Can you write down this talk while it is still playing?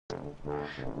Wait,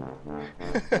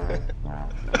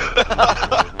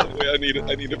 I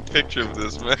need a picture of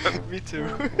this, man. Me too.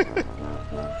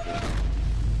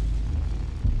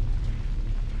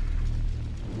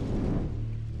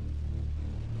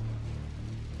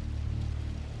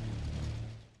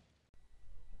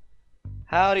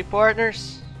 Howdy,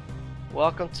 partners.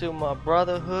 Welcome to my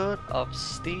Brotherhood of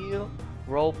Steel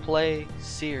roleplay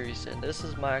series, and this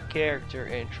is my character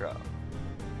intro.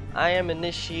 I am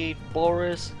Initiate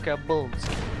Boris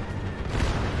Kaboomski.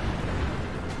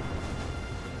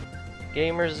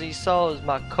 Gamer Z Soul is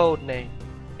my code name.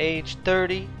 Age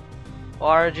 30.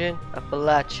 Origin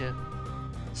Appalachia.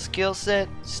 Skill set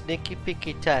Sneaky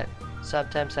Picky type.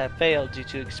 Sometimes I fail due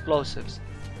to explosives.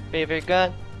 Favorite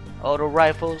gun auto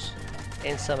rifles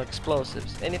and some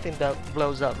explosives. Anything that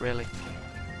blows up, really.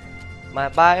 My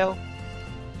bio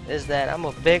is that I'm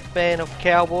a big fan of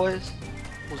cowboys.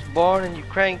 Was born in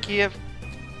Ukraine, Kiev.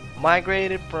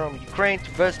 Migrated from Ukraine to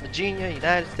West Virginia,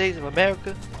 United States of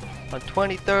America on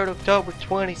 23rd October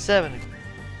 2070,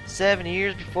 7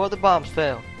 years before the bombs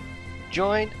fell.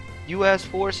 Joined US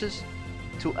forces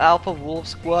to Alpha Wolf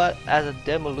Squad as a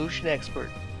demolition expert.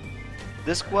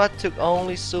 This squad took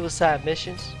only suicide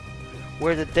missions,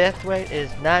 where the death rate is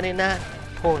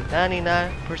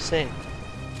 99.99%.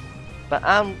 But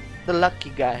I'm the lucky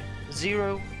guy,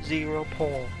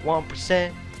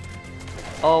 0.1%.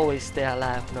 Always stay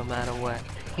alive no matter what.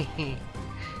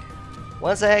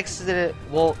 Once I exited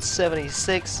Vault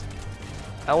 76,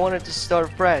 I wanted to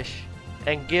start fresh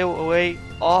and give away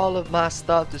all of my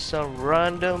stuff to some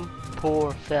random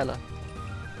poor fella.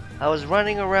 I was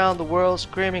running around the world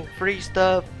screaming free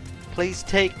stuff, please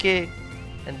take it,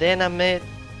 and then I met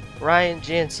Ryan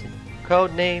Jensen,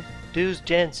 codename Deuce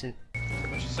Jensen.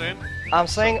 What you saying? I'm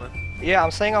saying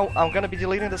I'm gonna be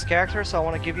deleting this character, so I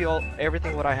want to give you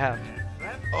everything what I have.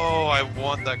 Oh, I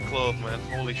want that clothes, man.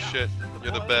 Holy shit.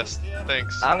 You're the best.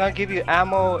 Thanks. I'm gonna give you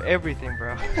ammo, everything,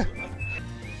 bro.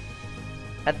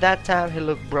 At that time, he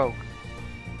looked broke,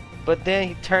 but then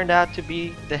he turned out to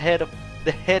be the head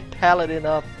paladin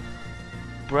of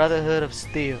Brotherhood of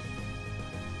Steel.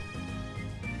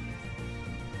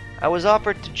 I was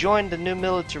offered to join the new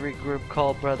military group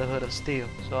called Brotherhood of Steel,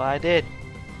 so I did.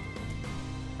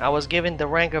 I was given the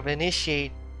rank of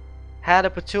Initiate, had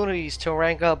opportunities to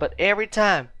rank up, but every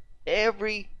freaking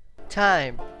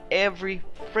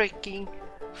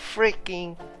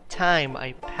time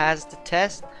I passed the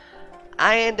test,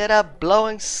 I ended up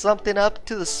blowing something up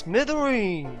to the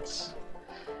smithereens.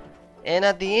 And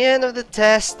at the end of the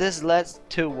test, this led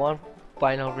to one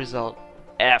final result.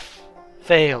 F.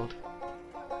 Failed.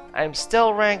 I'm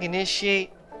still rank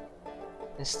Initiate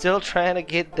and still trying to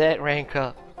get that rank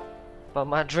up. But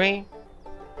my dream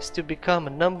is to become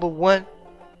a #1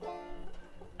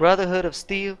 Brotherhood of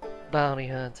Steel bounty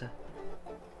hunter.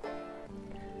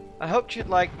 I hope you'd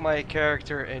like my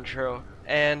character intro,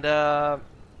 and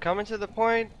coming to the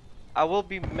point, I will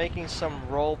be making some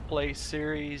roleplay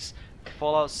series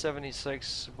Fallout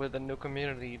 76 with a new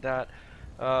community that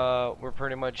we're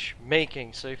pretty much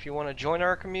making. So if you want to join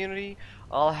our community,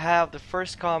 I'll have the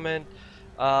first comment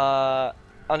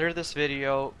under this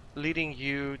video leading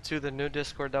you to the new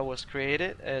Discord that was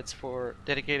created. It's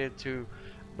dedicated to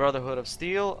Brotherhood of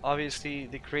Steel. Obviously,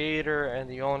 the creator and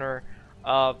the owner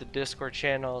of the Discord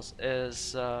channels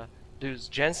is Deuce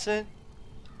Jensen,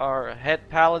 our head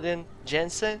paladin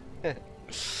Jensen.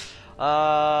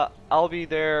 I'll be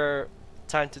there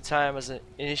time to time as an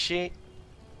Initiate.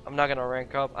 I'm not gonna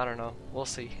rank up, I don't know, we'll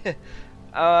see.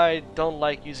 I don't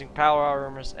like using power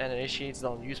armors, and Initiates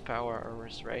don't use power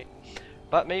armors, right?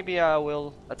 But maybe I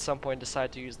will at some point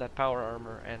decide to use that power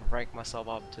armor and rank myself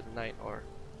up to the knight, or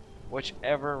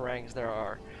whichever ranks there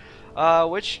are.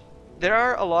 Which there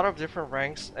are a lot of different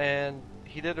ranks, and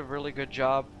he did a really good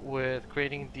job with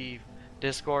creating the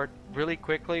Discord really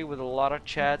quickly with a lot of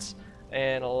chats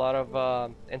and a lot of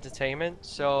entertainment.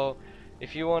 So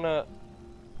if you want to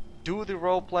do the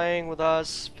role playing with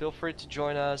us, feel free to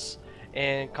join us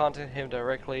and contact him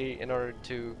directly in order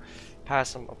to pass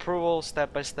some approval,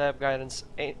 step-by-step guidance.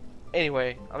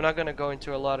 Anyway, I'm not gonna go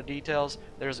into a lot of details.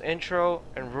 There's intro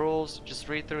and rules, just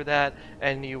read through that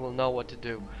and you will know what to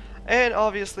do. And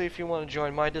obviously, if you want to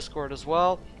join my Discord as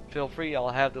well, feel free, I'll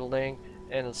have the link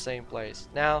in the same place.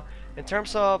 Now, in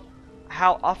terms of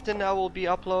how often I will be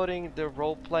uploading the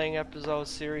role-playing episode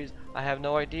series, I have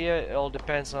no idea. It all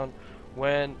depends on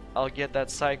when I'll get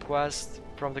that side quest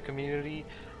from the community,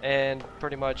 and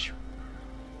pretty much,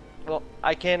 well,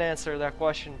 I can't answer that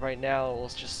question right now.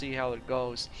 Let's just see how it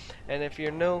goes. And if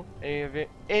you're new and you're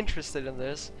interested in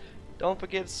this, don't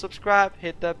forget to subscribe,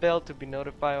 hit that bell to be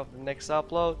notified of the next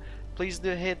upload. Please do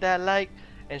hit that like,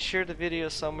 and share the video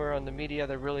somewhere on the media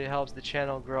that really helps the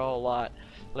channel grow a lot,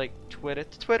 like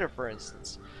Twitter for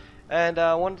instance. And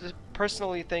I wanted to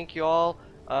personally thank you all.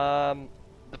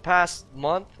 The past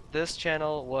month, this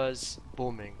channel was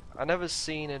booming. I never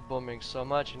seen it booming so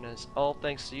much, and it's all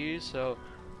thanks to you. So,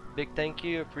 big thank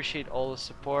you. Appreciate all the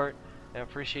support and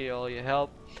appreciate all your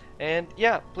help. And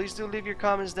yeah, please do leave your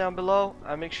comments down below.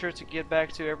 I make sure to get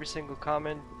back to every single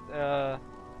comment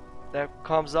that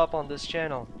comes up on this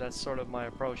channel. That's sort of my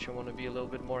approach. I want to be a little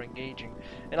bit more engaging,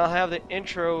 and I'll have the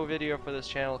intro video for this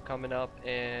channel coming up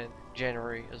in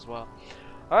January as well.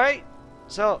 Alright,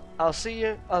 so I'll see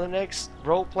you on the next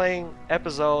role-playing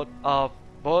episode of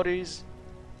BoS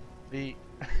the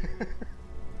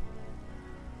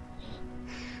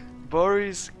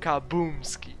Boris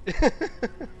Kaboomski.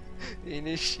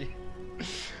 Initiate.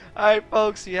 Alright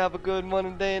folks, you have a good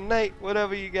morning, day, and night,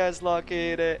 whatever you guys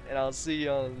located at, and I'll see you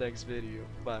on the next video.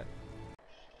 Bye.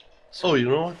 Oh, you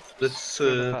know what? Let's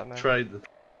the fat try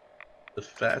the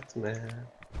fat man.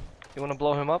 You wanna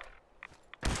blow him up?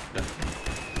 Yeah.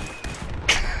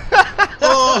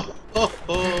 Oh, oh,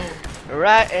 oh!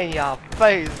 Right in your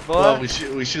face, boy. Well,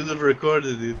 we should have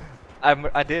recorded it.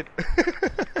 I did.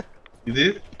 You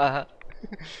did? Uh-huh.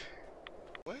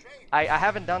 I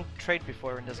haven't done trade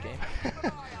before in this game.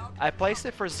 I placed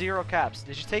it for 0 caps.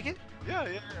 Did you take it? Yeah.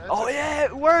 Oh yeah,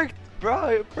 it worked, bro.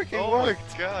 It freaking worked.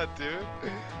 Oh my god, dude.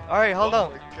 All right, hold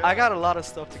on. My God. I got a lot of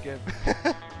stuff to give.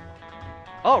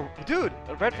 Oh, dude,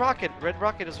 a red rocket. Red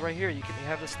rocket is right here. You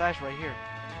have the stash right here.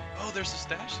 Oh, there's a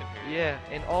stash in here. Yeah,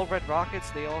 and all red rockets,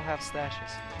 they all have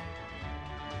stashes.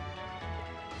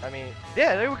 I mean,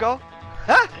 yeah, there we go.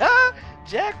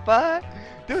 Jackpot,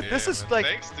 dude. Yeah, this is man. like,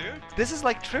 Thanks, dude. this is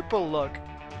like triple luck.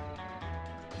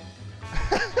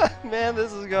 Man,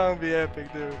 this is gonna be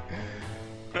epic, dude.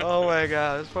 Oh my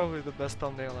god, it's probably the best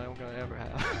thumbnail I'm gonna ever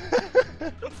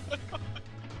have.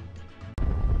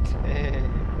 Dang.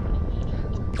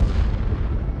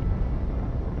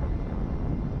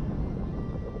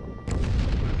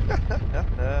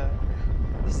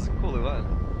 This is a cool event.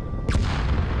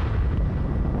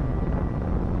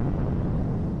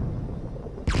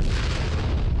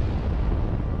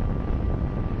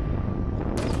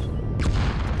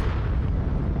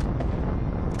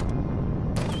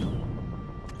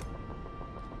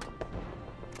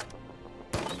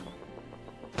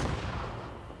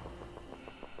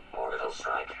 Orbital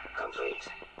strike complete.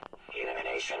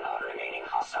 Elimination of remaining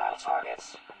hostile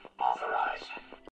targets.